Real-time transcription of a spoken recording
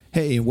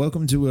Hey, and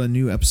welcome to a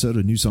new episode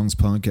of New Songs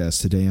Podcast.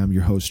 Today, I'm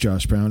your host,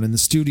 Josh Brown. In the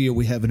studio,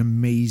 we have an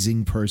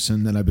amazing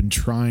person that I've been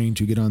trying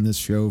to get on this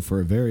show for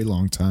a very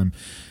long time,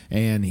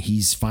 and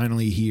he's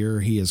finally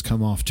here. He has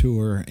come off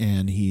tour,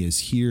 and he is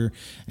here,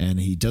 and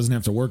he doesn't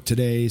have to work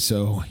today,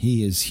 so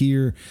he is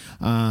here.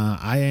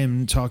 I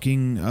am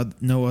talking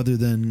no other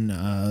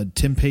than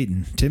Tim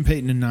Peyton. Tim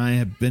Peyton and I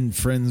have been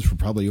friends for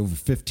probably over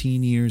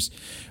 15 years.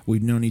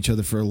 We've known each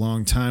other for a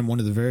long time. One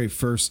of the very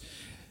first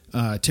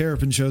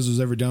Terrapin shows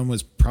was ever done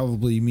was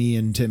probably me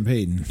and Tim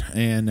Peyton,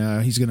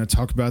 and he's going to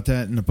talk about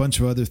that and a bunch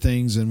of other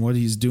things and what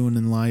he's doing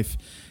in life.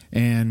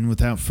 And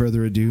without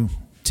further ado,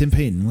 Tim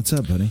Peyton, what's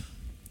up, buddy?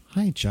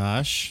 Hi,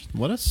 Josh.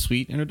 What a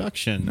sweet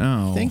introduction.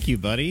 Oh, thank you,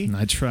 buddy.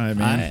 I try,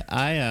 man.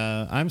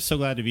 I'm so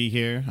glad to be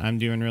here. I'm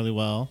doing really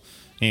well,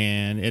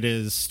 and it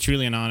is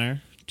truly an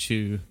honor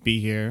to be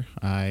here.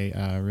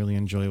 I really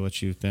enjoy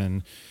what you've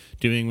been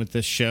doing with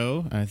this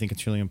show. I think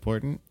it's really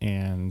important,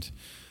 and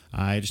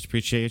I just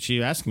appreciate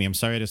you asking me. I'm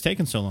sorry it has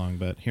taken so long,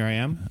 but here I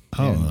am.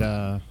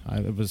 Oh.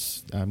 And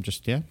I'm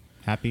just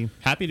happy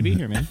to be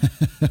here, man.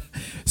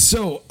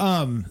 So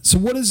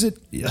what is it?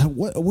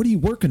 What are you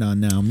working on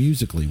now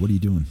musically? What are you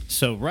doing?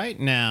 So right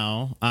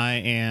now I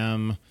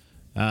am.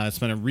 It's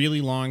been a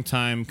really long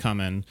time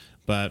coming,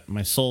 but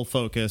my sole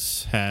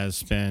focus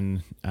has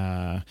been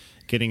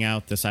getting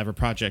out this. I have a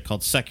project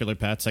called Secular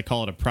Pets. I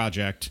call it a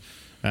project.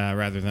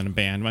 Rather than a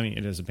band. I mean,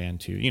 it is a band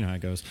too. You know how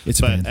it goes. It's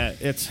a band.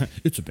 It's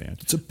a band.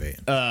 It's a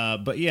band.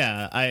 But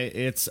yeah,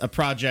 it's a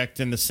project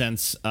in the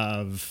sense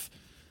of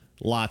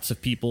lots of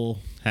people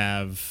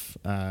have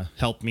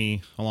helped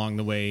me along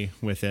the way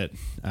with it.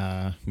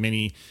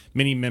 Many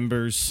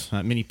members,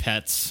 many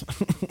pets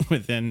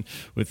within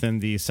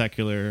the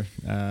Secular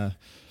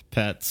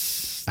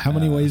Pets. How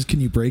many ways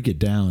can you break it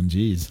down?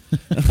 Jeez.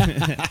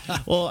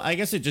 Well, I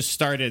guess it just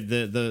started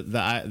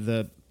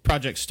the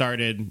project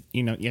started, and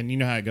you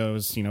know how it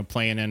goes,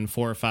 playing in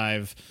 4 or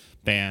 5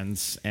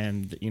 bands,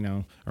 and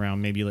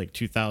around maybe like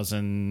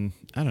 2000,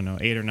 I don't know,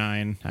 8 or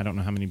 9, I don't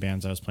know how many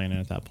bands I was playing in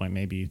at that point,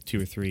 maybe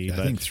 2 or 3. I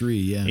think 3,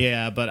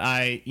 yeah. But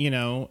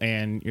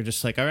and you're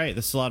just like, all right,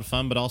 this is a lot of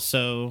fun, but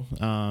also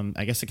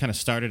I guess it kind of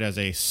started as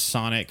a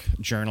sonic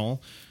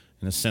journal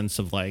in the sense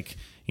of like,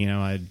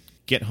 I'd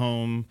get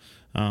home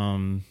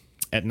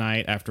at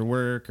night after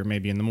work, or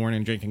maybe in the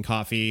morning drinking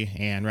coffee,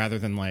 and rather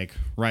than like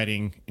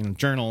writing in a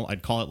journal,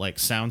 I'd call it like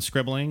sound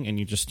scribbling, and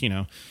you just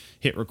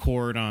hit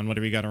record on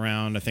whatever you got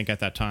around. I think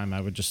at that time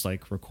I would just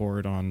like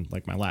record on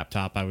like my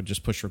laptop. I would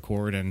just push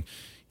record, and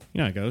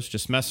how it goes,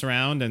 just mess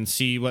around and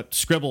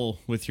scribble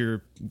with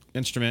your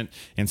instrument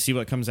and see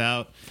what comes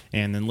out,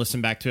 and then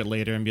listen back to it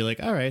later and be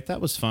like, all right,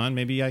 that was fun,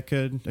 maybe I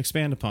could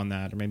expand upon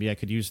that, or maybe I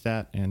could use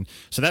that. And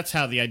so that's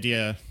how the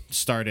idea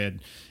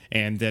started,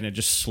 and then it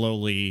just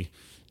slowly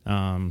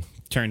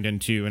turned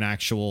into an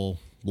actual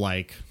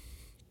like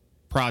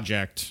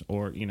project,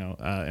 or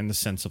in the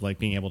sense of like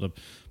being able to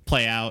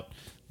play out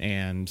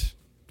and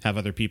have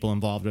other people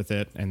involved with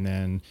it. And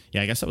then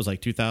I guess that was like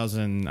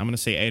 2000, I'm gonna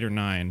say 8 or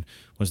 9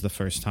 was the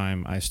first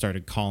time I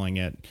started calling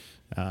it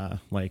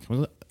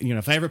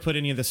if I ever put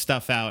any of this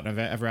stuff out and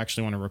if I ever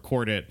actually want to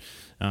record it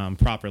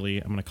properly,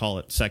 I'm gonna call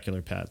it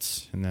Secular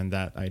Pets. And then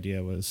that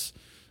idea was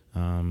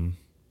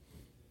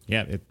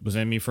it was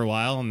in me for a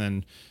while, and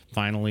then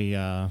finally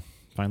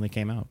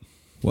came out.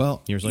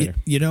 Well, years later.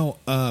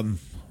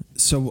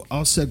 So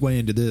I'll segue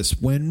into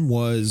this. When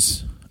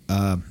was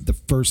the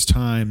first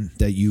time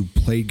that you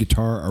played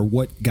guitar, or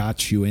what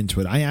got you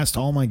into it? I asked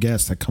all my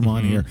guests that come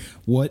on here,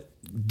 what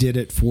did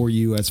it for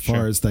you as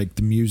far as like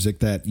the music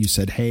that you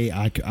said, hey,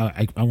 I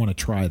want to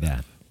try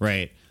that?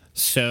 Right.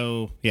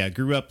 So, I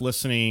grew up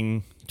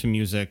listening to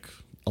music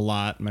a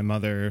lot. My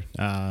mother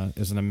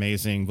is an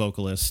amazing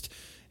vocalist,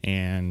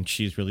 and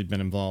she's really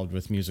been involved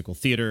with musical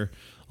theater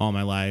all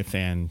my life.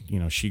 And,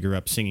 she grew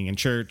up singing in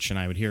church, and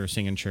I would hear her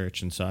sing in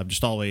church. And so I've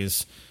just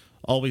always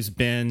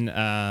been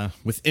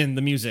within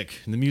the music,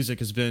 and the music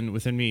has been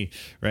within me,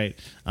 right?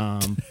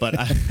 But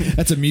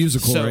that's a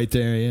musical right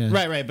there, yeah.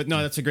 Right. But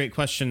no, that's a great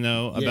question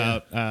though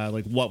about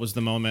like what was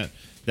the moment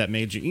that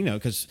made you,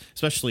 because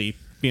especially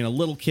being a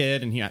little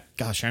kid, and I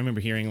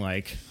remember hearing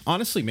like,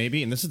 honestly,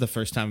 maybe, and this is the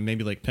first time I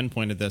maybe like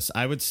pinpointed this,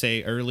 I would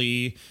say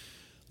early.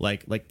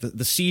 Like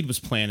the seed was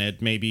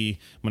planted maybe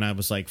when I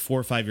was like 4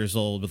 or 5 years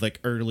old, with like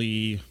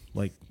early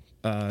like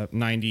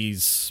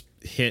 90s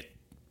hit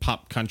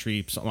pop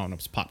country. I don't know if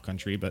it's pop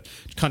country, but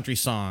country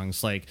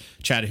songs like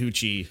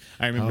Chattahoochee.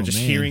 I remember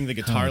hearing the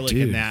guitar lick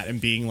in that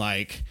and being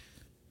like,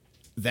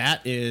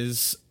 that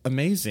is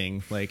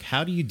amazing. Like,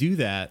 how do you do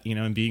that?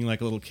 And being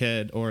like a little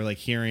kid, or like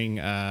hearing,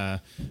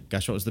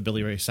 what was the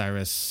Billy Ray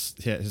Cyrus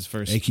hit, his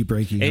first Achy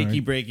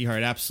Breaky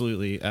Heart.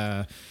 Absolutely.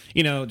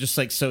 Just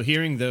like, so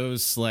hearing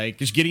those, like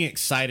just getting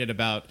excited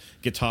about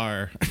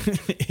guitar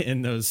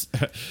in those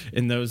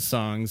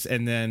songs.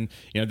 And then,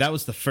 that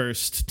was the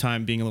first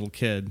time being a little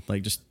kid,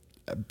 like just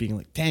being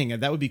like, dang,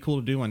 that would be cool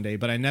to do one day.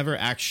 But I never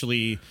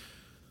actually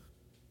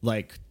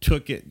like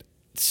took it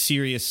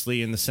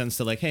seriously in the sense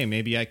that like, hey,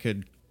 maybe I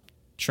could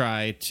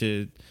try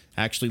to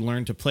actually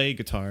learn to play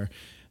guitar.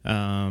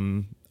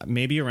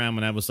 maybe around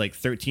when I was like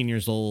 13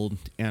 years old,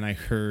 and I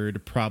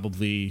heard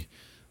probably,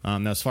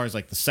 now as far as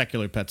like the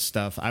secular pet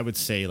stuff, I would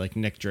say like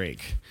Nick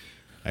Drake.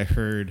 I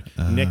heard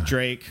Nick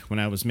Drake when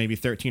I was maybe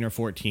 13 or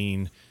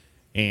 14,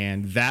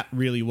 and that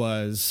really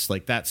was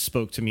like, that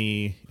spoke to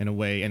me in a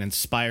way and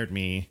inspired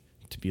me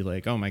to be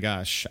like, oh my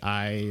gosh,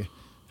 I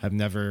have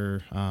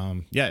never,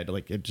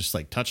 it just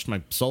like touched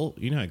my soul.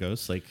 You know how it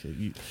goes. Like,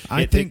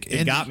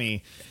 it got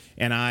me.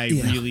 And I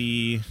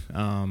really,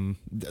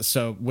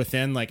 so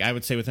within, like, I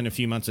would say within a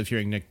few months of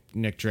hearing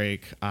Nick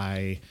Drake,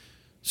 I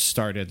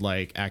started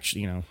like,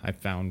 actually, I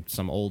found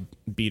some old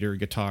beater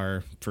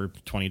guitar for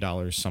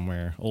 $20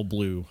 somewhere. Old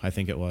Blue, I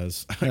think it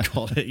was. I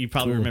called it. You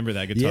probably remember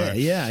that guitar.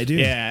 Yeah, I do.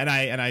 Yeah,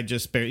 and I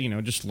just,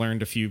 just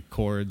learned a few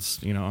chords,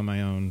 on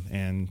my own,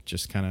 and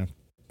just kind of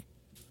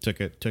took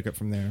it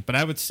from there. But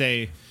I would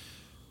say,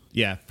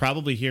 yeah,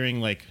 probably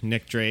hearing like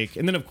Nick Drake,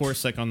 and then of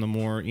course like on the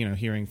more,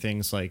 hearing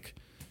things like,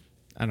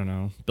 I don't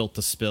know, Built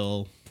to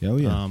Spill,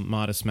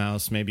 Modest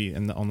Mouse, maybe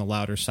on the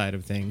louder side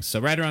of things. So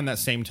right around that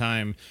same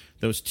time,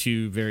 those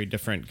two very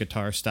different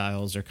guitar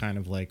styles are kind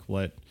of like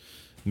what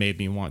made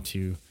me want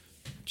to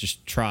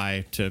just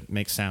try to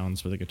make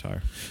sounds with a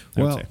guitar.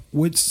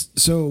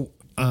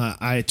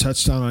 I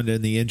touched on it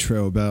in the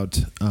intro about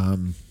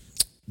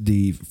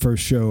the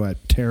first show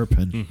at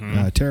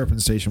Terrapin, Terrapin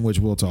Station, which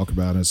we'll talk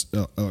about as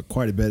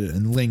quite a bit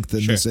in length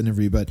in this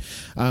interview. But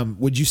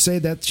would you say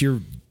that's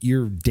your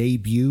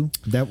debut?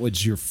 That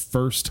was your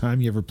first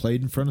time you ever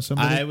played in front of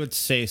somebody? I would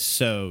say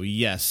so.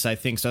 Yes, I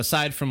think so.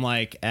 Aside from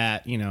like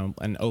at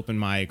an open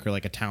mic or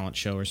like a talent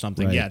show or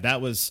something, right. Yeah,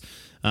 that was.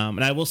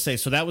 And I will say,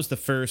 so that was the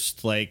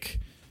first like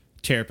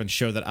Terrapin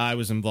show that I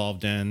was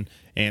involved in,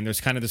 and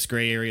there's kind of this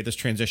gray area, this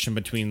transition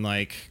between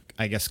like,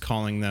 I guess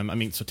calling them, I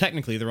mean, so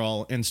technically they're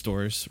all in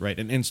stores, right?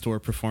 An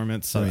in-store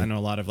performance. So I know a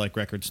lot of like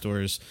record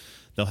stores,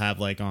 they'll have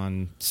like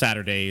on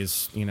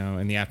Saturdays,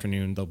 in the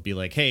afternoon, they'll be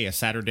like, hey, a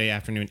Saturday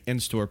afternoon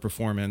in-store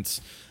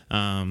performance.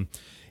 And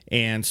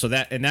so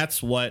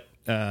that's what,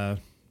 so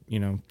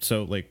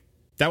like,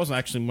 that was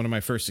actually one of my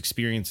first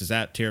experiences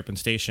at Terrapin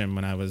Station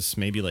when I was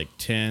maybe like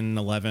 10,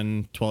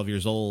 11, 12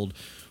 years old,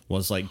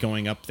 was like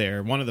going up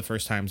there. One of the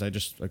first times I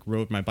just like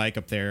rode my bike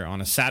up there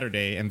on a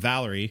Saturday, and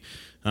Valerie,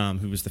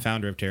 who was the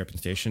founder of Terrapin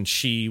Station,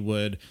 she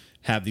would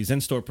have these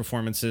in-store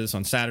performances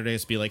on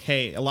Saturdays, be like,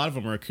 hey, a lot of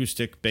them are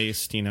acoustic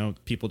based,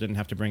 people didn't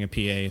have to bring a PA.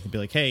 They'd be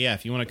like, hey, yeah,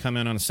 if you want to come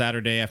in on a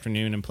Saturday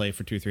afternoon and play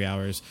for 2-3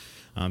 hours,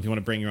 if you want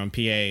to bring your own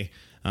PA,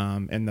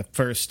 and the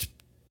first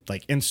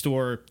like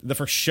the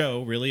first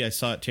show really I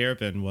saw at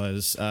Terrapin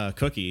was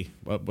Cookie,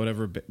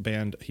 whatever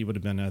band he would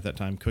have been at that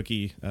time.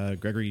 Cookie,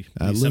 Gregory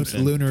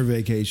Simpson. Lunar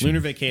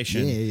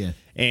Vacation. Yeah.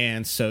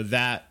 And so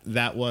that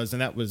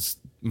was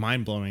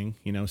mind blowing,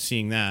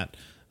 seeing that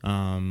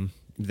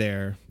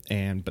there.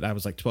 But I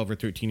was like 12 or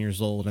 13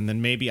 years old, and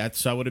then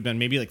I would have been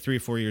maybe like 3 or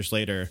 4 years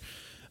later.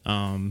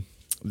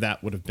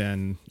 That would have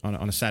been on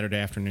a Saturday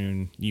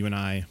afternoon, you and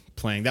I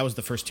playing. That was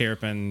the first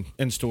Terrapin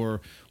in-store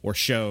or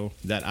show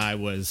that I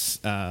was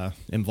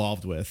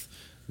involved with.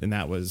 And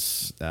that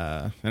was,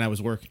 I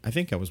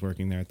think I was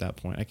working there at that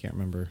point. I can't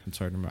remember. It's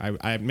hard to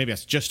remember. Maybe I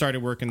just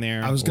started working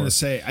there. I was going to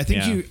say, I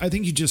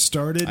think you just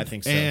started. I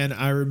think so. And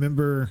I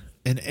remember,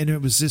 and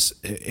it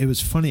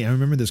was funny. I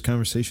remember this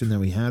conversation that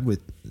we had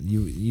with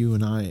you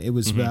and I. It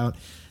was about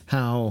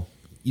how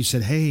you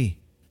said, hey,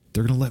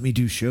 they're going to let me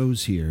do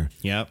shows here.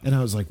 Yep. And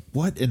I was like,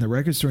 what? In the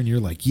record store? And you're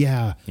like,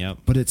 yeah. Yep.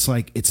 But it's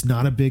like, it's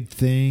not a big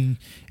thing.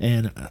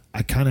 And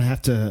I kind of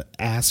have to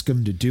ask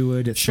them to do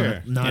it. It's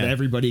not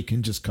everybody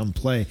can just come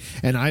play.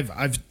 And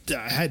I've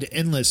had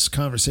endless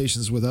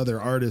conversations with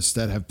other artists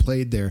that have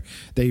played there.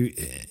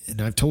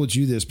 And I've told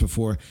you this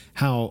before,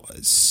 how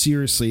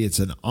seriously it's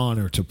an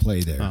honor to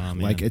play there.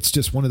 Like, it's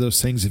just one of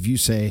those things. If you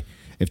say,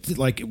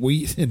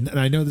 and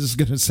I know this is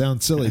going to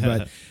sound silly,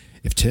 but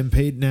if Tim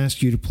Peyton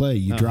asks you to play,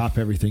 you drop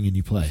everything and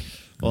you play.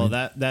 Well,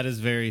 that is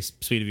very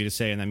sweet of you to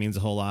say, and that means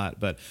a whole lot.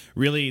 But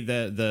really,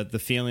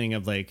 the feeling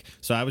of like,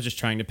 so I was just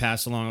trying to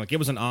pass along. Like, it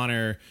was an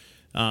honor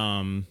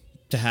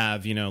to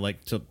have,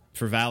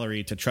 for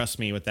Valerie to trust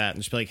me with that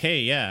and just be like,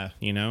 hey, yeah,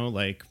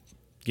 like,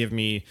 give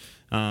me,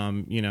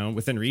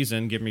 within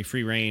reason, give me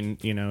free reign,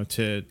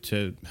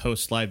 to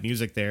host live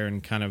music there,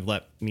 and kind of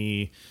let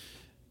me,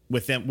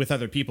 with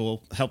other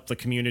people, help the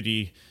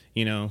community,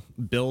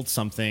 build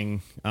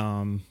something,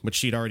 which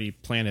she'd already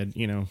planted,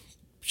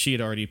 she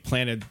had already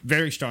planted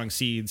very strong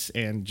seeds,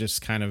 and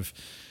just kind of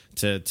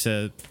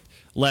to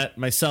let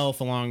myself,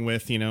 along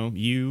with,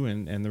 you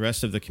and the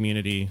rest of the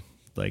community,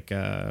 like,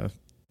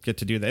 get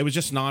to do that. It was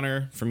just an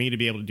honor for me to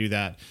be able to do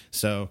that.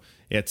 So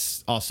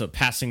it's also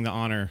passing the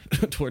honor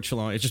torch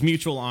along. It's just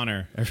mutual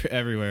honor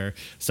everywhere.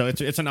 So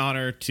it's an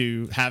honor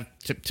to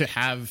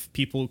have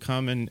people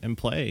come and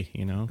play.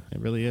 It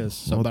really is.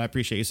 So, but I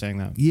appreciate you saying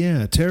that.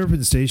 Yeah,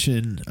 Terrapin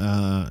Station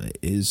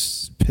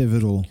is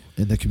pivotal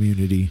in the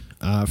community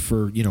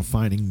for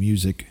finding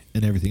music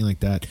and everything like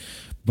that.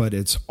 But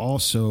it's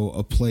also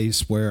a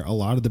place where a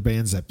lot of the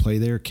bands that play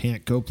there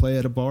can't go play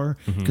at a bar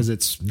because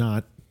it's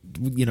not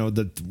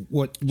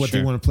what Sure.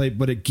 they want to play,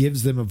 but it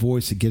gives them a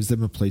voice. It gives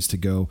them a place to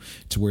go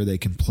to where they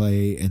can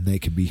play and they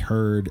can be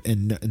heard,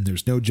 and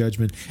there's no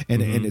judgment.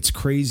 And it's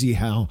crazy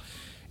how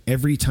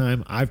every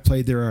time I've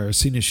played there or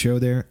seen a show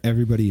there,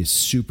 everybody is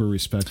super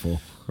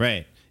respectful.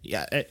 Right.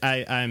 Yeah.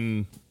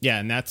 I'm. Yeah,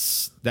 and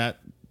that's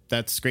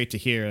great to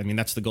hear. I mean,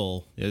 that's the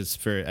goal. Is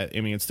for.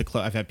 I mean, it's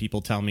I've had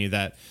people tell me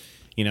that.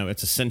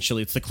 It's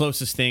essentially the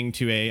closest thing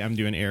to I'm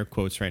doing air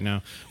quotes right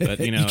now, but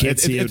you can't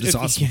see it. It's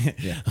awesome.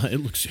 Yeah. It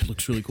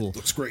looks really cool.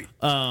 Looks great.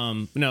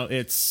 No,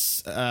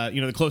 it's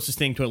the closest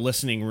thing to a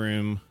listening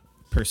room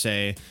per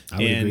se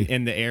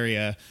in the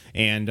area,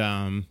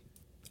 and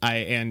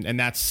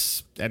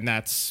that's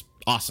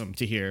awesome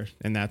to hear.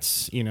 And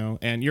that's,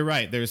 and you're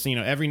right. There's,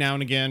 every now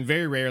and again,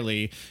 very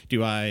rarely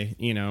do I,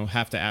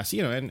 have to ask,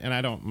 and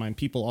I don't mind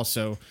people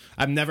also.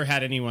 I've never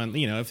had anyone,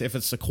 if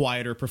it's a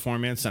quieter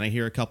performance and I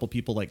hear a couple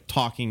people like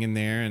talking in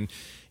there, and,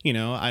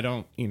 I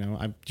don't,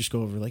 I just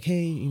go over like,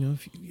 hey,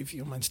 if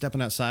you don't mind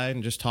stepping outside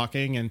and just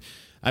talking. And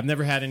I've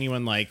never had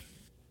anyone like,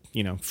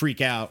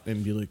 freak out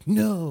and be like,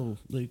 no,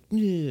 like,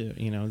 yeah.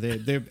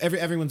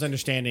 Everyone's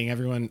understanding.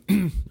 Everyone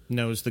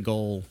knows the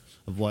goal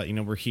of what,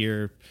 we're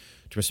here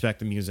to respect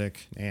the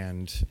music.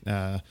 And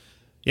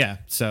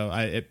so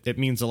it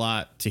means a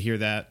lot to hear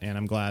that, and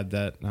I'm glad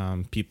that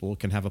people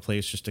can have a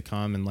place just to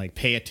come and like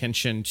pay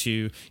attention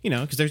to,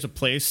 because there's a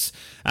place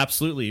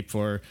absolutely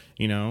for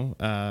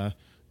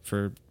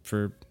for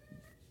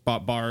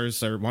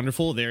bars are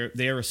wonderful.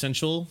 They are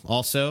essential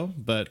also,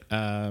 but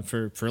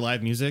for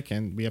live music,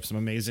 and we have some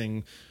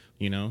amazing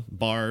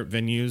bar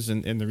venues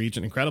in the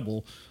region,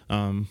 incredible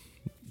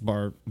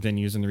bar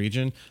venues in the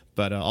region,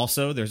 but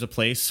also there's a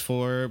place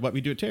for what we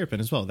do at Terrapin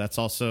as well. That's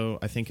also,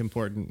 I think,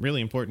 important,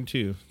 really important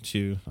too,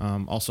 to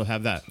also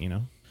have that.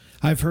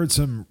 I've heard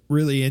some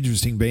really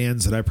interesting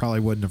bands that I probably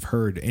wouldn't have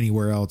heard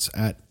anywhere else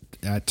at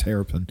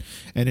Terrapin,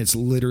 and it's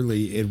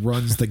literally, it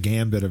runs the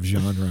gambit of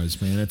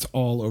genres, man. It's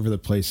all over the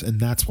place, and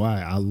that's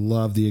why I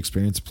love the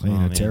experience of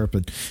playing at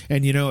Terrapin.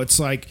 And it's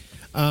like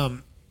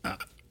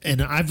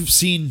and I've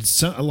seen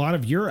a lot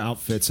of your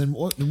outfits. And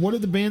what are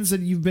the bands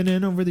that you've been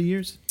in over the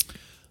years?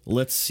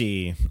 Let's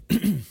see.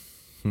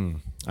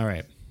 All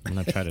right. I'm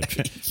going to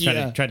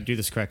try to do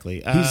this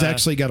correctly. He's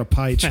actually got a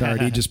pie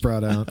chart he just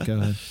brought out. Go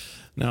ahead.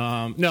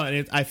 No,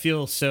 and I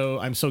feel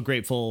I'm so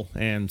grateful,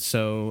 and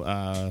so,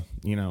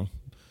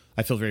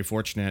 I feel very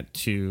fortunate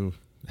to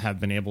have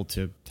been able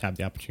to have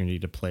the opportunity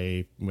to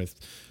play with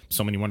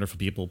so many wonderful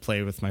people,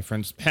 play with my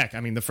friends. Heck,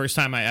 I mean, the first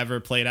time I ever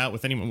played out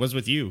with anyone was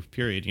with you,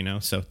 period,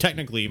 So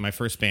technically my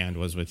first band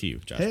was with you,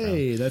 Josh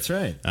Brown. That's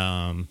right.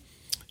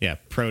 Yeah,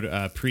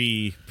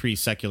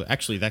 pre-secular.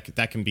 Actually,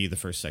 that can be the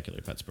first Secular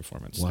Pets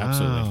performance. Wow.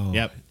 Absolutely.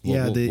 Yep.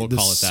 We'll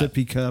call it that.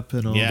 Sippy Cup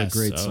and all the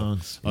great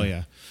songs. Oh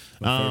yeah.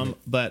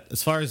 But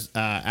as far as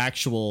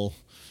actual,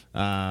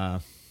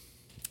 I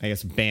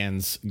guess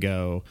bands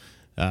go,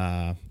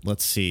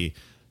 let's see.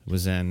 It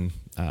was in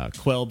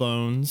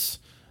Quailbones.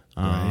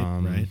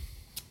 Right.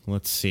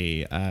 Let's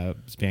see.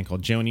 It's a band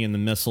called Joni and the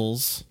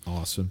Missiles.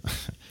 Awesome.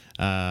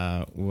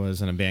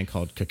 Was in a band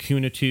called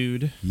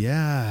Cocoonitude.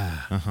 Yeah.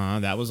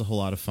 That was a whole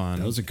lot of fun.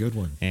 That was a good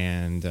one.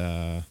 And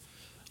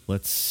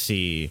let's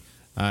see.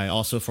 I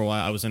also, for a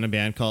while, I was in a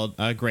band called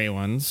Grey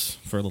Ones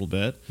for a little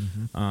bit.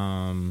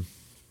 Mm-hmm.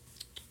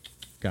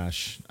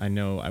 Gosh,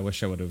 I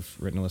wish I would have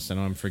written a list. I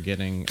know I'm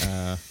forgetting.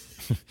 I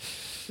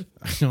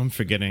know I'm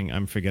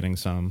forgetting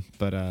some.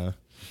 But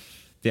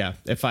yeah,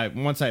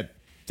 once I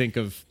think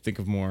of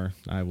more,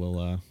 I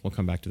will we'll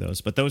come back to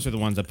those. But those are the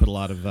ones I put a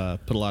lot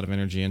of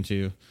energy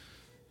into.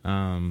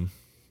 And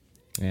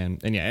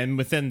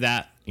within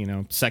that,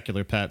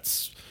 Secular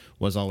Pets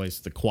was always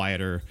the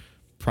quieter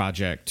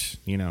project,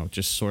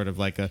 just sort of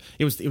like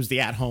it was the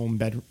at-home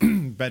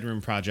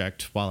bedroom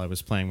project while I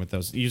was playing with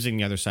those, using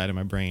the other side of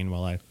my brain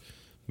while I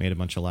made a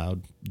bunch of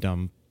loud,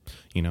 dumb,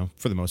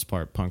 for the most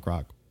part, punk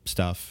rock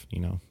stuff,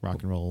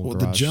 rock and roll. Well,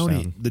 the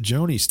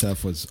Joni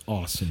stuff was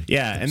awesome.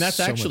 Yeah, and that's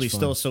so actually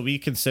still, so we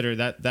consider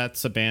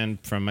that's a band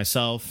from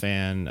myself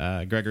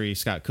and Gregory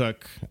Scott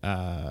Cook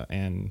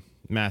and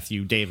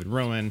Matthew David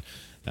Rowan,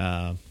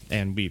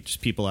 and we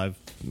just people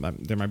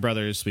they're my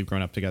brothers. We've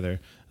grown up together,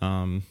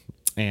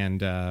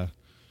 that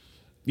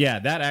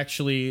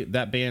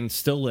band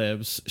still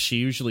lives.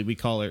 We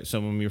call it,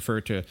 so when we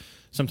refer to,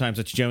 sometimes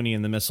it's Joni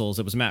and the Missiles.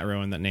 It was Matt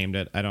Rowan that named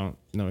it. I don't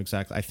know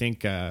exactly. I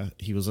think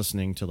he was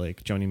listening to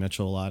like Joni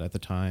Mitchell a lot at the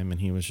time,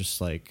 and he was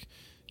just like,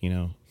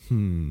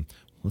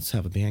 let's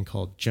have a band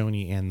called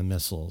Joni and the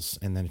Missiles.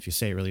 And then if you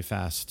say it really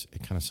fast,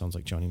 it kind of sounds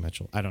like Joni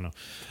Mitchell. I don't know.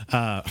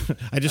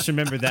 I just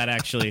remember that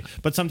actually.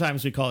 But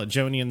sometimes we call it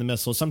Joni and the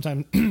Missiles.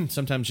 Sometimes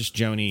just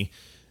Joni.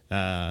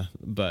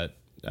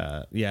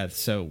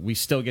 So we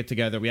still get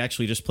together. We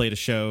actually just played a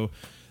show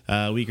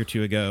a week or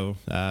two ago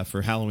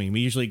for Halloween.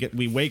 We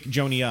wake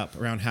Joni up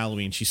around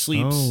Halloween. She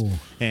sleeps,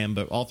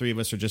 but all three of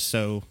us are just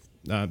so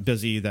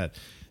busy that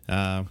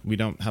we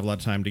don't have a lot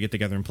of time to get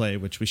together and play,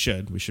 which we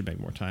should. We should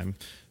make more time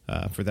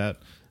for that.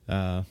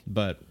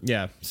 But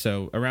yeah,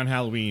 so around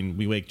Halloween,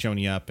 we wake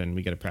Joni up and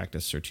we get a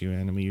practice or two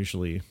in, and we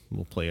usually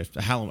will play a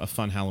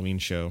fun Halloween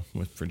show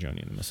for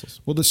Joni and the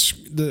Missiles. Well,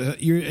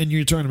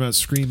 you're talking about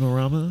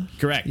Screamorama?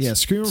 Correct. Yeah,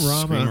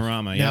 Screamorama.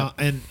 Screamorama, yeah. Now,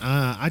 and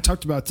I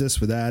talked about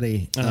this with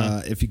Addie.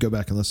 If you go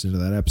back and listen to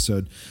that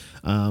episode,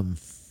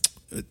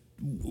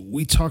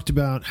 we talked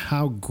about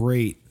how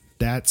great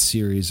that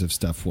series of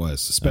stuff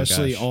was,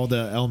 especially all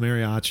the El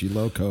Mariachi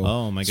Loco.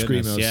 Oh my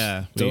goodness,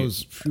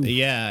 Screamos. yeah,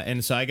 yeah.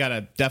 And so I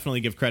gotta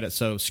definitely give credit.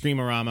 So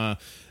Screamorama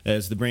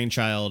is the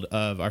brainchild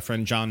of our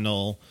friend John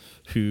Knoll,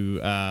 who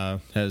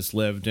has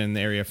lived in the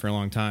area for a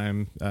long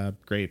time.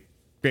 Great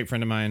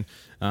friend of mine.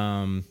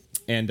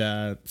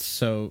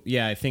 So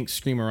yeah, I think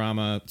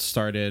Screamorama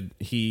started.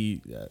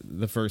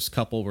 The first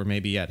couple were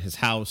maybe at his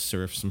house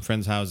or some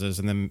friends' houses,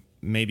 and then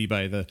maybe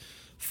by the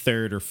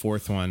third or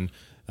fourth one.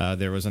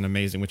 There was an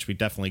amazing, which we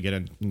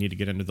definitely need to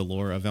get into the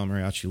lore of El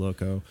Mariachi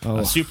Loco.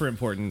 A super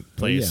important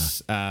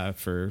place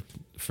for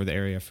the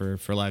area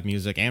for live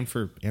music and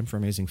for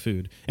amazing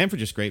food and for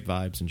just great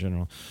vibes in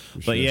general.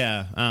 But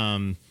yeah,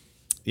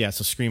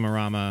 so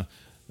Screamorama.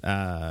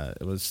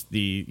 It was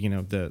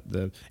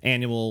the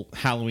annual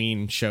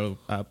Halloween show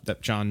that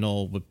John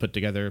Knoll would put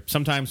together.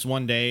 Sometimes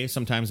one day,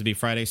 sometimes it'd be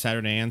Friday,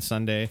 Saturday, and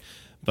Sunday.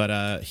 But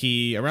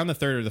around the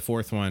third or the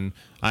fourth one,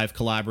 I've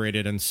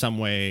collaborated in some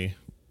way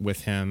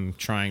with him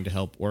trying to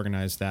help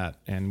organize that,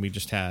 and we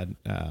just had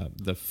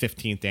the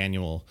 15th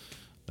annual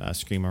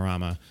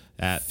Screamorama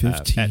at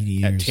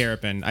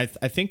Terrapin. I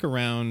think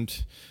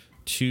around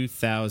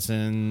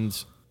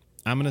 2000,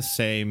 I'm gonna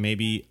say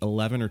maybe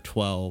 11 or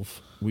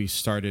 12, we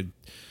started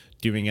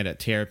doing it at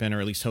Terrapin, or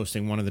at least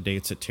hosting one of the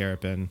dates at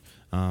Terrapin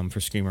for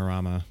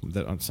Screamorama.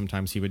 That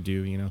sometimes he would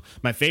do. Some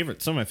of my favorite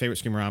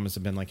Screamoramas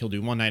have been like he'll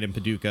do one night in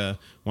Paducah,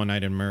 one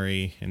night in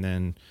Murray, and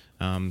then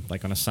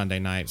like on a Sunday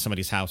night,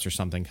 somebody's house or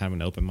something, kind of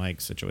an open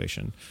mic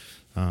situation.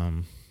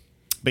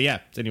 But yeah,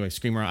 anyway,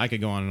 Screamorama. I could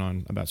go on and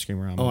on about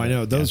Screamorama. Oh, I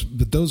know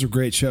those are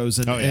great shows,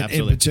 and,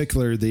 in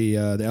particular the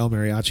El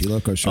Mariachi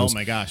Loco shows. Oh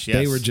my gosh, yes.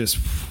 They were just.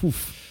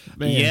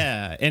 Man.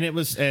 Yeah, and it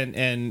was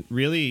and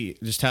really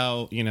just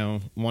how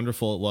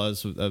wonderful it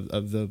was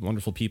of the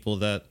wonderful people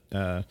that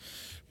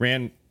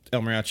ran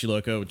El Mariachi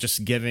Loco,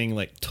 just giving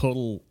like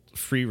total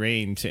free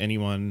reign to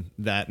anyone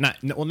that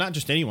not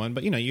just anyone,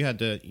 but you had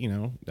to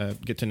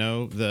get to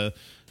know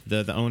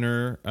the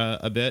owner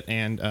a bit,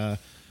 and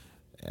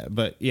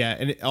but yeah,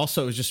 and it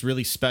also was just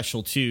really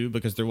special too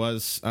because there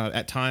was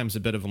at times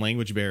a bit of a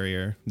language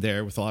barrier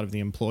there with a lot of the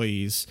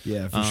employees,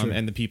 for sure.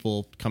 And the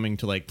people coming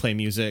to like play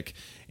music,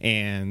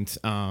 and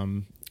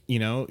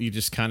you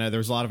just kind of,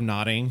 there's a lot of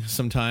nodding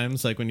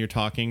sometimes, like when you're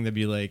talking, they'd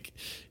be like,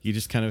 you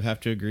just kind of have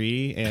to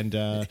agree, and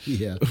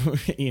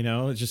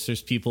just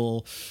there's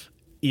people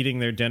eating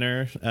their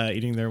dinner,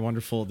 eating their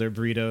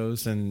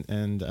burritos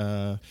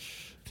and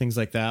things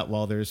like that,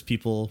 while there's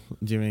people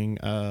doing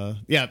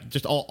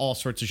just all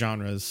sorts of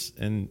genres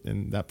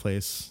in that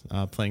place,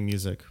 playing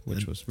music,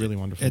 which was really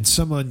wonderful. And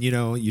someone,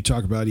 you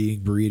talk about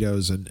eating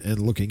burritos and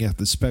looking at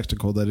the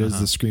spectacle that is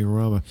the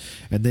Screamorama,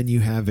 and then you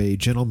have a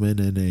gentleman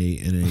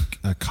in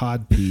a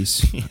cod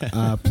piece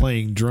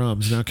playing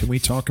drums. Now, can we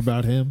talk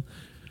about him?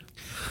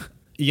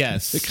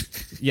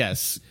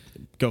 Yes,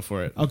 go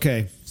for it.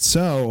 Okay,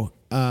 so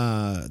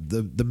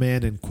the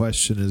man in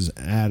question is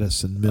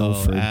Addison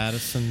Milford. Oh,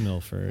 Addison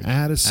Milford.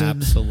 Addison,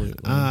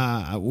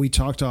 absolutely. We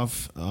talked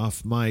off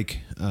mic,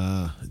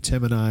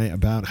 Tim and I,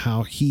 about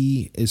how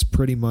he is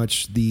pretty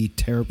much the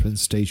Terrapin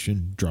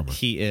Station drummer.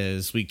 He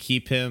is. We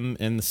keep him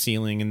in the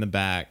ceiling in the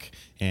back,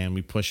 and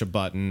we push a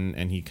button,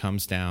 and he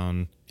comes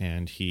down,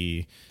 and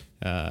he's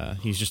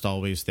just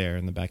always there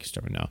in the back. He's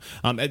drumming now.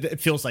 It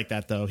feels like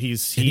that though. He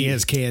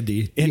has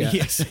candy, and he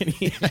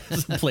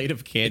has a plate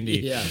of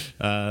candy.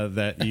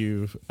 That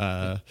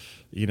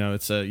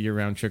it's a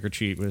year-round trick or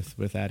treat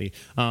with Addie.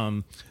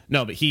 No,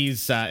 but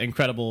he's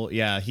incredible.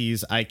 Yeah,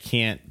 I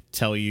can't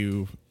tell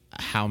you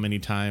how many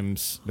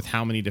times with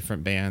how many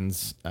different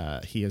bands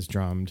he has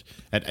drummed.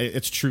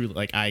 It's true.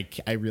 Like I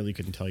really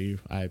couldn't tell you.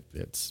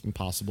 It's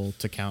impossible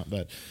to count.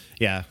 But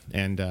yeah,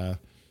 and.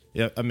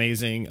 Yeah,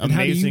 amazing and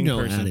how do you know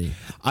person. Addie?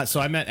 So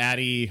I met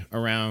Addie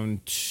around,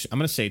 I'm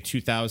going to say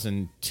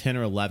 2010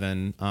 or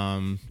 11.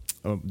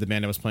 The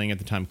band I was playing at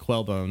the time,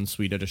 Quellbones,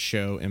 we did a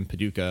show in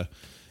Paducah,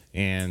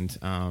 and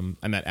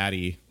I met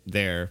Addie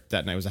there.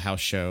 That night was a house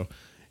show,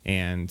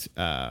 and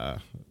I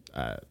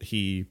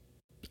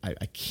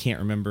can't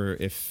remember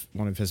if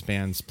one of his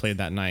bands played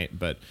that night,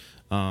 but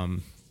I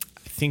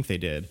think they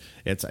did.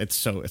 It's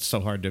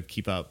so hard to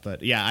keep up,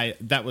 but yeah,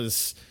 that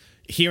was.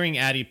 Hearing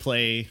Addie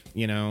play,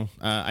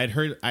 I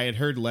had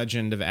heard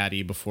Legend of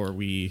Addie before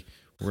we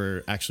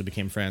actually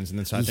became friends, and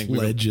then so I think we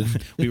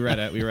were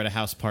at a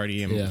house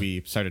party, and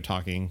we started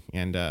talking,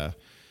 and and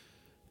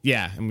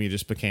we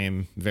just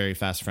became very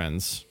fast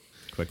friends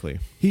quickly.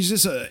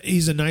 He's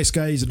a nice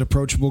guy. He's an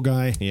approachable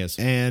guy. He is,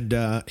 and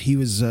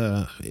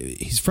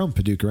he's from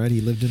Paducah, right? He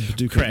lived in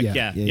Paducah. Correct.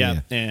 Yeah.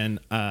 And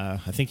I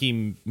think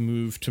he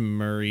moved to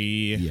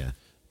Murray. Yeah.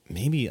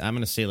 Maybe I'm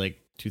going to say like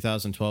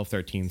 2012,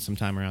 13,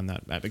 sometime around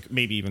that,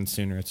 maybe even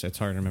sooner. It's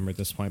hard to remember at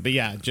this point. But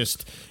yeah,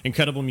 just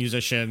incredible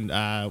musician,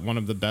 one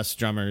of the best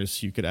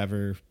drummers you could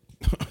ever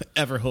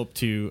hope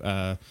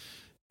to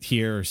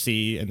hear or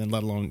see, and then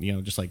let alone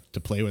just like to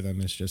play with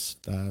him is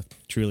just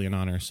truly an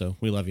honor. So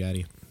we love you,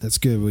 Addy. That's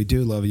good. We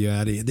do love you,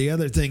 Addy. The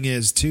other thing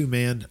is too,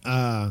 man.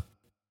 I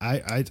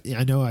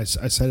know I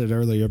said it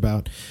earlier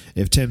about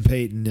if Tim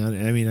Peyton,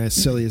 I mean, as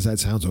silly as that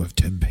sounds, if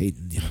Tim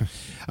Peyton,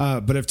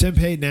 but if Tim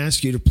Peyton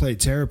asks you to play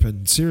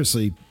Terrapin,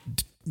 seriously,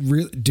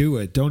 do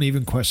it. Don't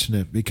even question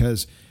it,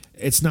 because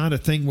it's not a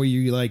thing where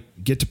you like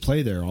get to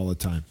play there all the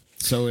time.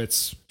 So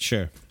it's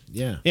sure.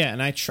 Yeah. Yeah.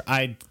 And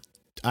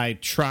I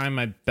try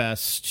my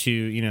best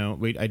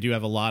to, I do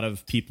have a lot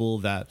of people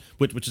that,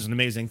 which is an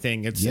amazing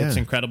thing. It's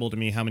incredible to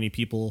me how many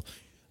people,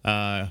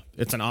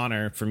 it's an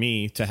honor for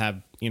me to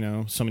have,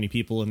 so many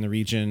people in the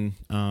region,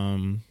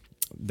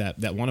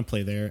 that want to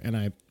play there. And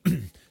I,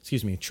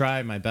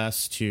 try my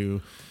best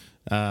to,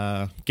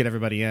 get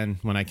everybody in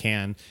when I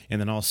can. And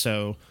then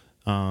also,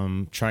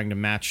 trying to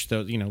match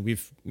those,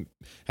 we've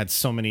had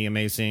so many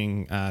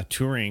amazing,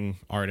 touring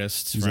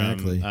artists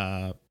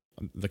from,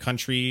 the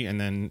country, and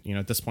then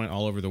at this point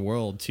all over the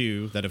world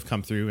too, that have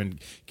come through, and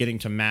getting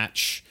to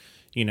match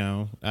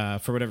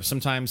for whatever.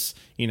 Sometimes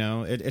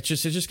it's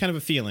just kind of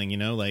a feeling,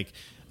 like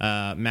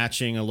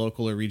matching a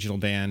local or regional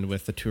band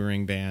with a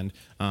touring band.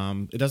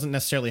 It doesn't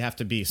necessarily have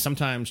to be.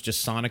 Sometimes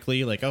just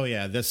sonically, like, oh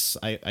yeah, this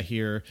I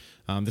hear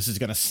this is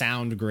gonna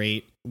sound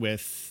great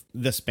with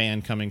this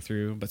band coming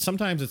through. But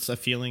sometimes it's a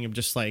feeling of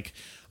just like,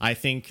 I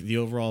think the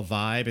overall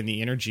vibe and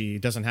the energy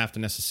doesn't have to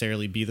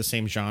necessarily be the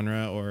same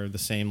genre or the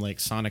same like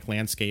sonic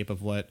landscape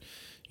of what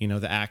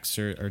the acts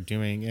are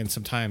doing. And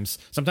sometimes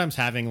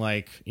having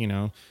like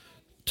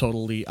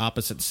totally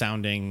opposite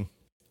sounding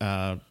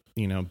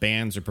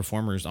bands or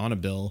performers on a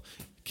bill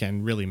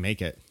can really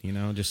make it.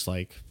 Just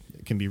like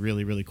it can be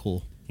really, really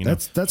cool.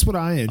 That's what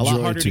I enjoy. A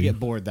lot harder to get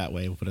bored that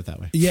way. We'll put it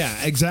that way. Yeah,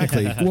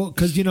 exactly. Well,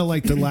 because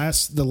like the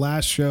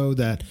last show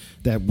that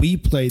we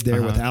played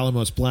there with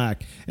Alamos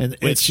Black, and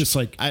it's just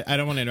like I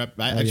don't want to interrupt.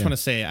 I just want to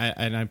say,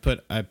 I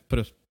put a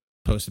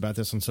post about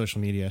this on social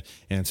media,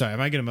 and sorry, I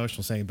might get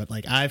emotional saying, but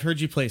like I've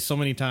heard you play so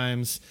many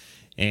times.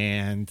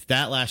 And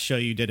that last show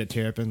you did at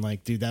Terrapin,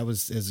 like, dude, that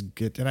was as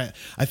good. And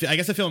I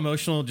guess I feel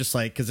emotional just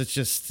like, because it's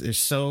just, there's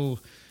so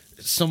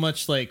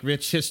much like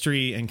rich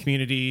history and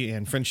community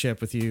and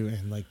friendship with you.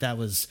 And like, that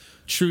was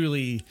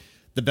truly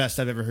the best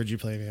I've ever heard you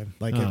play, man.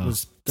 Like, it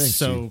was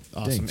so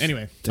awesome. Thanks.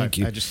 Anyway, Thank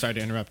you. I just started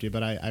to interrupt you,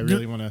 but I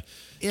really want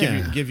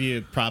to give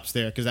you props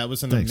there, because that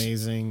was an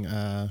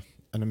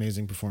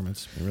amazing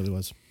performance. It really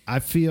was. I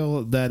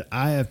feel that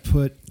I have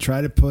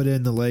tried to put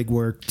in the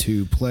legwork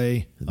to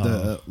play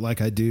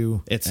like I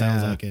do. It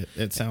sounds like it.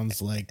 It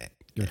sounds like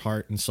your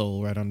heart and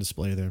soul right on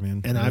display there,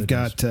 man. And I've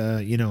got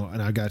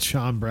and I've got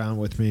Sean Brown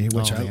with me,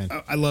 which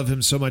I love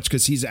him so much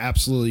because he's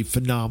absolutely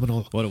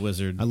phenomenal. What a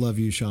wizard! I love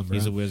you, Sean Brown.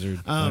 He's a wizard.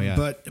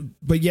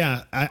 But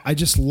yeah, I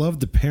just love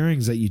the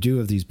pairings that you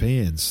do of these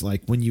bands.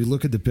 Like when you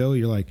look at the bill,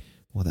 you're like,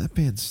 well,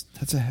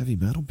 that's a heavy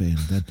metal band.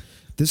 Then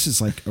this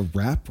is like a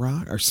rap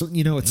rock or something.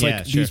 It's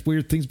like these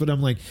weird things. But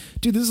I'm like,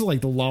 dude, this is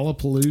like the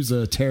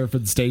Lollapalooza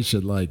Terrapin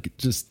Station. Like,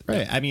 just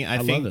right. I mean, I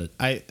think love it.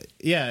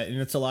 And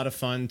it's a lot of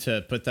fun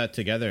to put that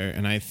together.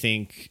 And I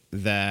think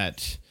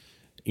that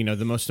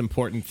the most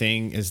important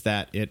thing is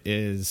that it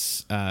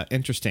is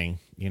interesting.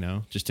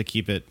 Just to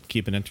keep it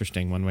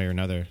interesting one way or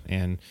another.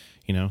 And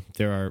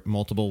there are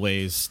multiple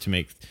ways to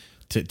make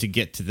to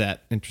get to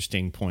that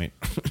interesting point.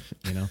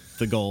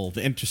 The goal,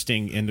 the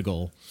interesting end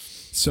goal.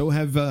 So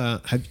have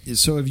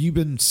you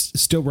been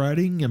still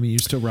writing? I mean, you're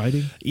still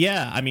writing?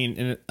 Yeah, I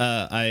mean,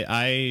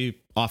 I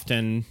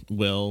often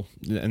will,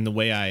 and the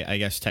way I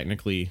guess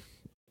technically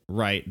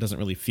write doesn't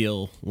really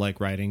feel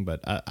like writing, but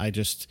I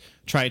just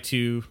try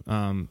to.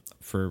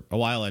 For a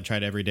while, I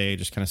tried every day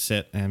just kind of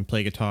sit and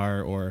play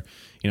guitar, or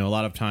a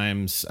lot of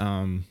times.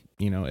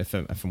 If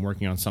I'm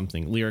working on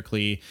something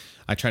lyrically,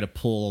 I try to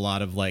pull a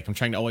lot of like, I'm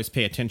trying to always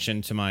pay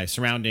attention to my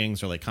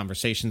surroundings or like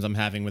conversations I'm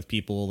having with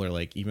people, or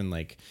like even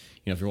like,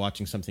 if you're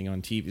watching something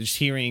on TV, just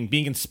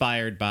being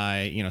inspired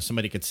by,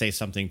 somebody could say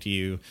something to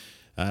you,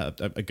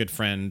 a good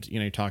friend,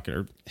 you're talking,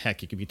 or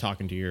heck, you could be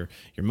talking to your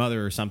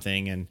mother or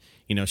something, and,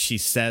 she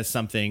says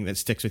something that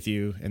sticks with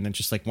you, and then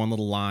just like one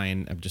little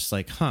line of just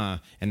like,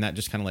 and that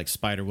just kind of like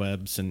spider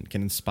webs and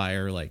can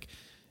inspire like,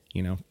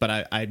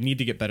 but I need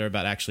to get better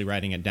about actually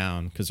writing it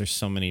down, because there's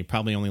so many,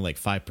 probably only like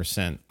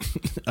 5%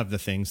 of the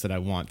things that I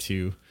want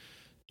to,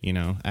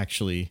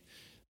 actually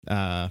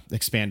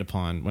expand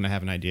upon when I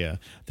have an idea.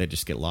 They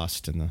just get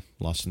lost in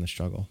the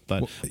struggle.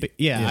 But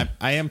yeah.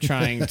 I am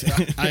trying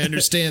to. I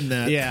understand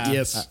that. Yeah.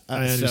 Yes,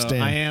 I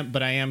understand. So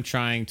I am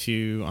trying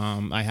to.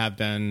 I have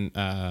been,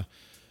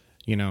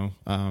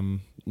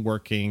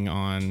 working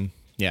on.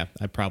 Yeah,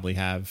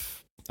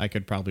 I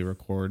could probably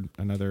record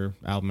another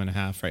album and a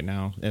half right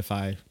now if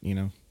I,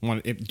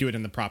 want to do it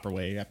in the proper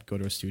way. I have to go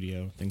to a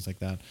studio, things like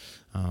that.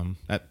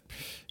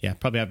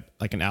 Probably have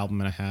like an album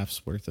and a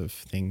half's worth of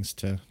things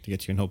to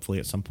get to, and hopefully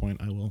at some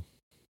point I will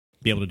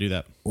be able to do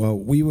that. Well,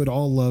 we would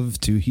all love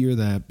to hear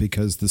that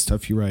because the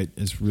stuff you write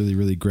is really,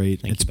 really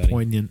great. Thank it's you, buddy.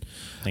 poignant.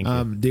 Thank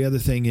you. The other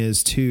thing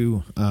is,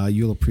 too,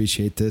 you'll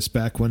appreciate this.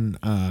 Back when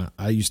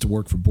I used to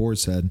work for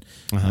Boar's Head,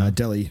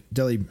 Deli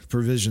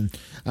Provision.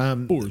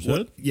 Boar's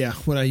Head?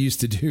 What I used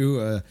to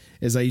do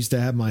is I used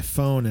to have my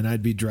phone and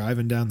I'd be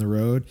driving down the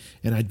road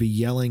and I'd be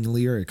yelling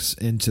lyrics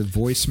into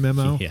voice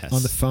memo Yes.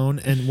 on the phone.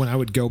 And when I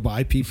would go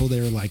by people,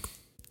 they were like,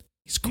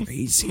 he's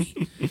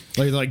crazy.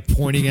 like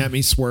pointing at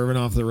me, swerving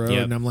off the road.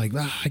 Yep. And I'm like,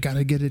 I got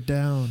to get it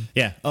down.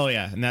 Yeah. Oh,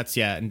 yeah. And that's,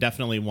 and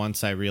definitely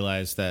once I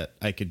realized that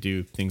I could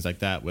do things like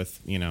that with,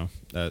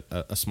 a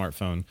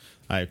smartphone,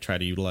 I try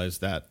to utilize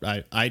that.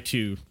 I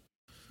too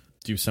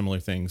do similar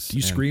things. Do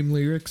you scream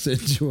lyrics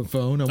into a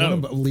phone? I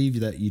want to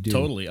believe that you do.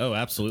 Totally. Oh,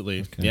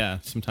 absolutely. Okay. Yeah.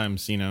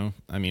 Sometimes,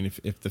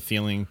 if the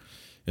feeling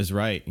is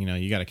right,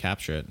 you got to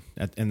capture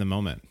it in the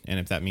moment. And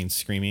if that means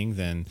screaming,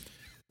 then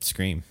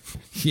scream.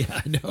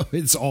 Yeah, I know.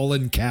 It's all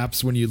in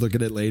caps when you look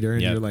at it later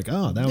and you're like,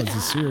 oh, that was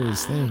a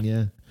serious thing.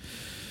 Yeah.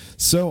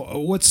 So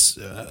what's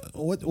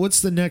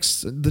the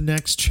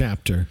next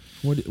chapter?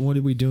 What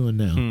are we doing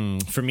now?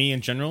 For me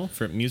in general,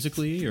 for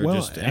musically or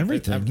just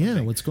everything.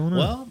 Yeah. What's going on?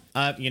 Well,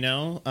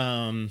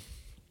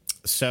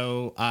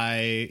 so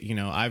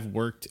I've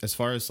worked as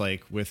far as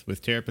like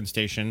with Terrapin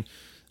Station,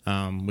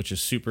 which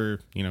is super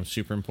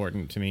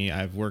important to me.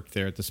 I've worked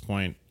there at this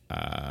point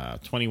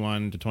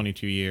 21 to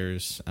 22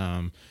 years.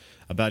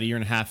 About a year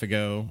and a half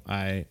ago,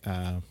 I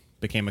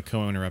became a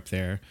co-owner up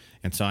there,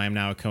 and so I am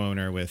now a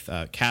co-owner with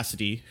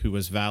Cassidy, who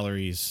was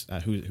Valerie's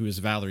who is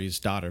Valerie's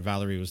daughter.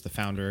 Valerie was the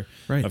founder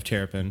of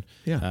Terrapin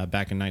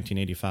back in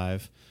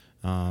 1985,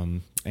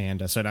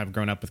 and so I've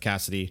grown up with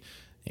Cassidy.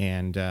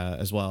 And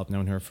as well, I've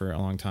known her for a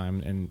long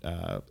time, and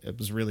it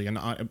was really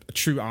a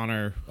true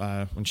honor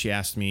when she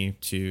asked me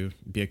to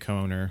be a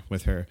co-owner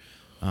with her.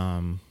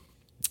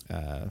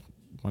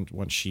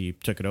 Once she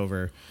took it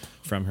over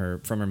from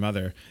her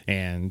mother,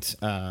 and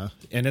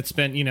it's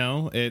been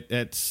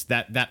it's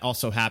that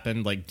also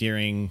happened like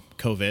during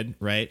COVID,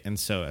 right? And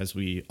so as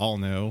we all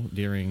know,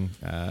 during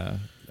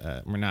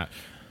we're not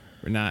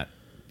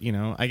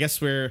I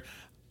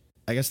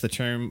guess the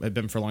term had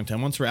been for a long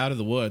time. Once we're out of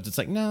the woods, it's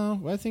like,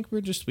 no, I think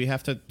we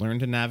have to learn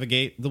to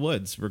navigate the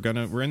woods.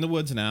 We're in the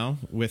woods now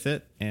with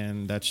it,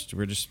 and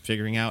we're just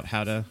figuring out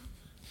how to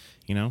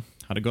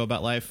go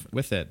about life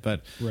with it.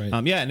 But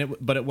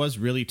but it was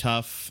really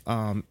tough.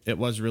 It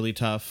was really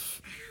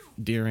tough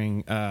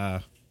during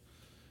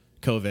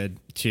COVID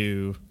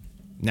to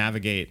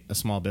navigate a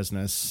small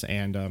business,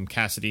 and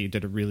Cassidy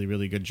did a really,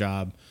 really good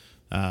job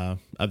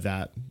of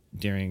that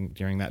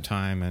during that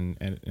time, and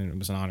it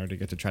was an honor to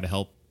get to try to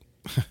help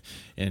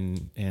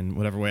in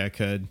whatever way I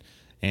could.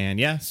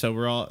 And so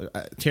we're all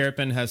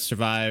Terrapin has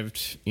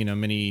survived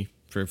many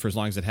for as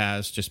long as it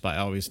has, just by, I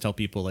always tell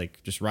people,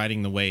 like, just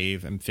riding the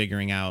wave and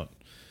figuring out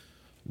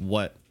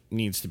what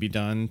needs to be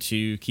done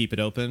to keep it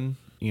open,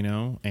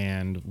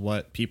 and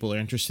what people are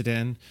interested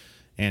in.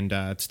 And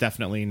it's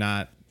definitely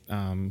not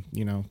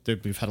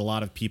we've had a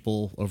lot of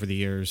people over the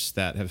years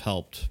that have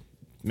helped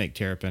make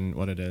Terrapin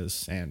what it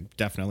is, and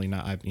definitely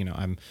not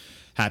I'm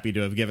happy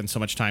to have given so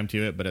much time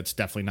to it, but it's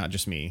definitely not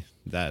just me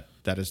that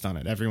has done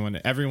it. Everyone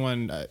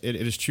it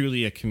is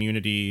truly a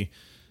community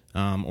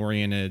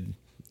oriented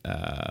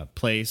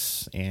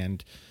place,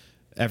 and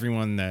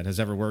everyone that has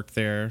ever worked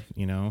there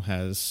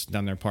has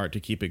done their part to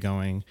keep it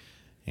going.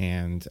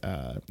 And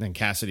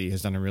Cassidy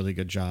has done a really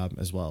good job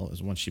as well,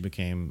 as once she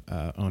became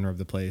owner of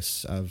the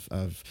place,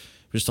 of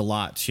just a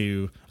lot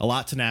to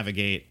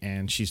navigate,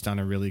 and she's done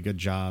a really good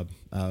job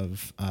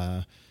of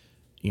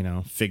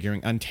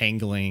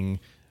untangling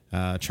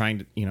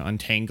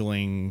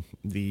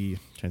the,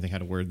 trying to think how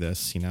to word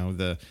this,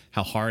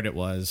 how hard it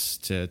was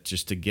to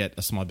get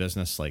a small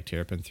business like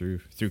Terrapin through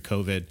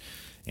COVID.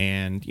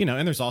 And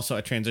and there's also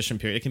a transition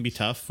period. It can be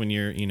tough when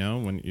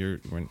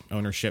when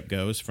ownership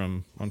goes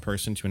from one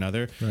person to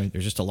another. Right.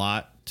 There's just a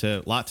lot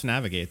to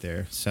navigate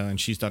there. So, and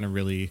she's done a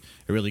really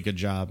good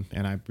job,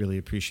 and I really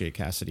appreciate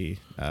Cassidy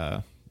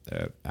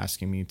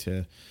asking me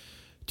to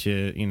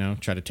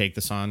try to take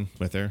this on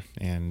with her,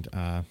 and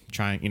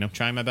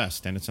trying my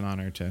best. And it's an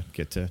honor to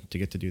get to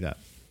do that.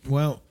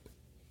 Well,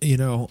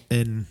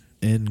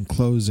 in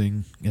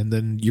closing, and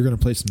then you're going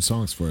to play some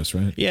songs for us,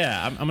 right?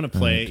 Yeah, I'm going to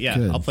play.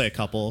 Good. I'll play a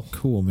couple.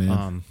 Cool,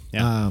 man.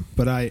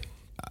 But I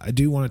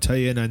do want to tell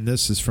you, and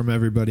this is from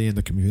everybody in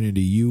the community,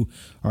 you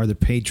are the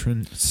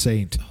patron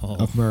saint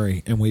of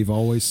Murray, and we've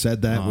always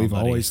said that. We've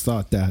always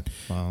thought that.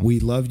 Wow. We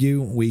love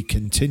you. We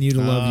continue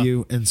to love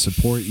you and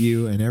support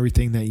you and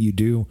everything that you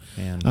do,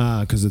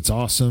 because it's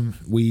awesome.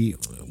 We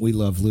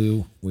love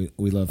Lou. We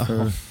love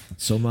her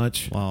so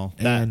much. Wow.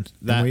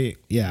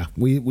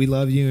 We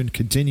love you and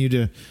continue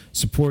to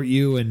support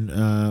you, and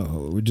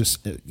we're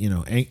just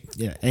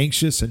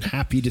anxious and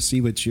happy to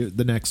see what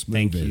the next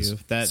move is.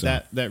 Thank you.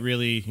 That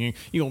really,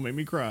 you gonna make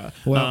me cry.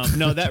 Well,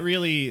 no, that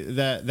really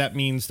that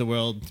means the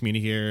world to me to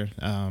hear.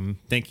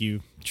 Thank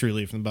you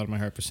truly from the bottom of my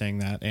heart for saying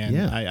that, and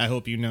I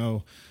hope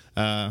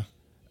how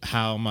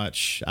how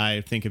much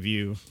I think of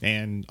you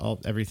and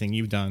everything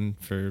you've done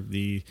for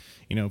the,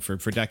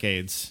 for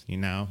decades. I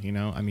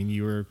mean,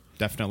 you were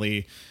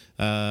definitely,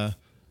 I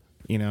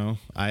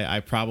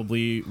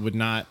probably would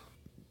not.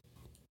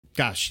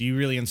 Gosh, you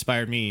really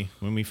inspired me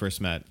when we first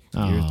met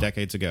years,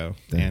 decades ago.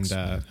 Thanks,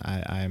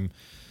 and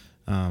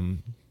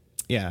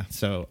yeah.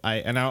 So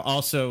I'll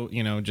also,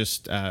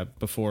 just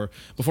before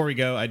we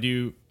go, I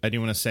do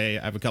want to say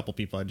I have a couple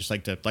people I'd just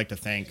like to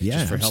thank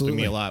just for helping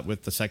me a lot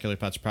with the Secular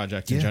Pets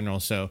project in general.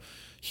 So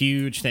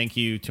huge thank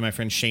you to my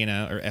friend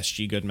Shayna, or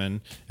SG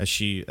Goodman, as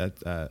she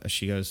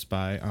goes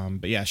by.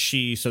 But yeah,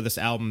 so this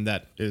album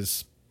that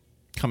is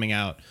coming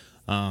out,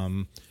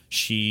 the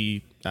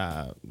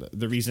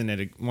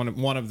reason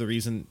one of the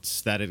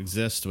reasons that it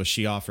exists was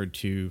she offered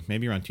to,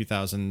 maybe around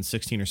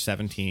 2016 or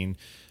 17,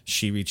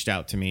 she reached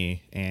out to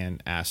me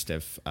and asked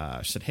if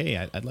she said, hey,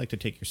 I'd like to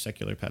take your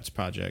Secular Pets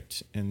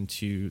project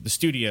into the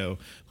studio,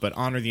 but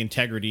honor the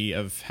integrity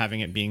of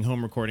having it being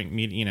home recording,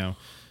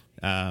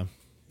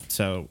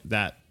 so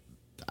that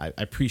I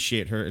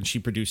appreciate her, and she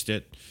produced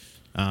it.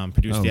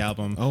 The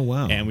album. Oh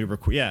wow! And we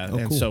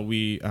and cool. so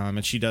we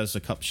and she does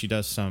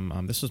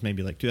some. This was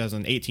maybe like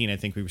 2018, I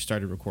think we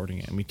started recording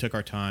it, and we took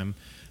our time.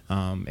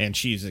 And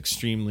she's an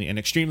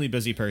extremely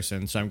busy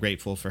person, so I'm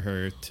grateful for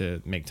her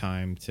to make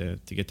time to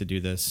get to do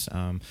this.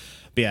 But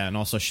yeah, and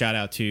also shout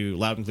out to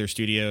Loud and Clear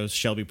Studios,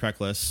 Shelby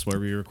Preckless, where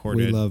we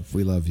recorded.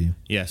 We love you.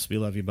 Yes, we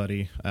love you,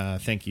 buddy.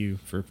 Thank you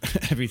for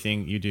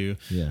everything you do.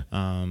 Yeah.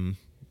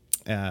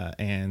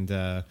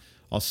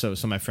 Also,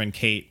 so my friend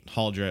Kate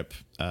Haldrip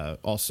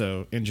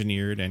also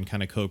engineered and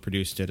kind of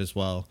co-produced it as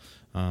well.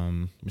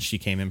 She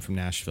came in from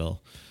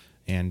Nashville.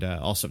 And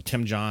also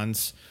Tim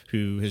Johns,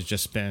 who has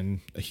just been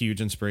a huge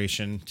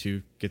inspiration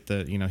to get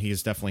he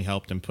has definitely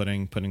helped in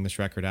putting this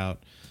record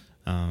out,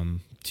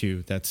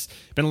 too. That's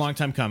been a long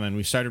time coming.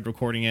 We started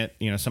recording it.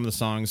 Some of the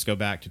songs go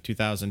back to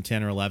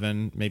 2010 or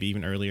 11, maybe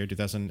even earlier,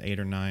 2008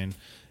 or 9.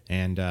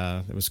 And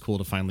it was cool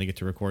to finally get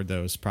to record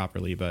those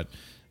properly. But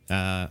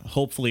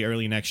hopefully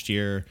early next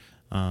year,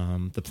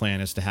 the plan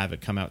is to have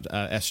it come out.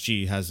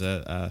 SG has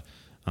a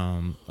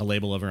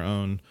label of her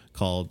own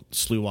called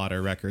Slew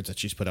Water Records that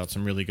she's put out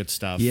some really good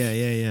stuff.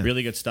 Yeah.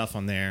 Really good stuff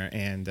on there.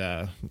 And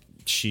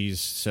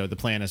so the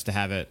plan is to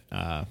have it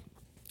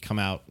come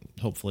out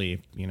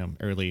hopefully,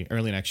 early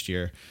next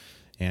year.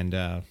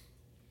 And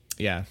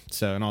yeah.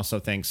 So, and also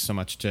thanks so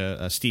much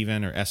to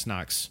Steven, or S.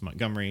 Knox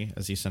Montgomery,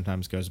 as he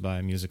sometimes goes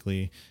by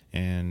musically,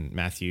 and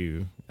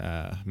Matthew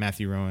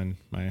Rowan,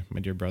 my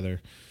dear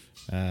brother,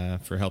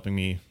 for helping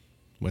me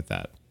with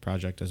that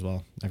project as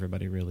well.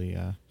 Everybody really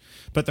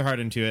put their heart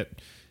into it.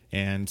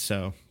 And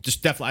so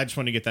just definitely, I just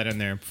want to get that in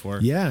there before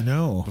we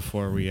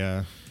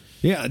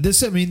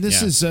this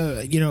is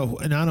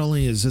not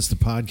only is this the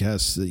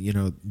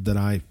podcast that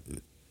I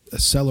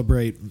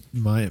celebrate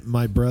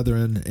my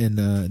brethren in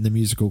the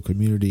musical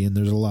community, and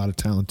there's a lot of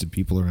talented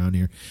people around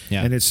here,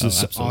 and it's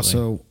just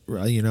also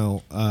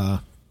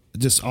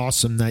just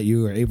awesome that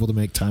you are able to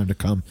make time to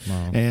come.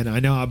 Wow. And I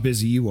know how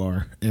busy you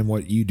are and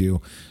what you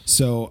do,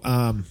 so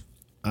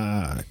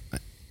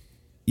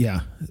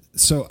yeah.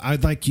 So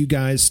I'd like you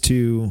guys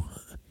to,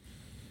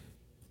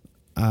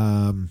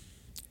 or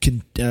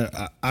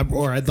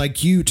I'd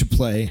like you to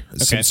play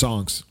some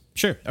songs.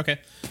 Sure. Okay.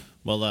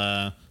 Well,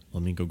 let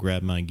me go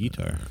grab my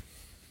guitar.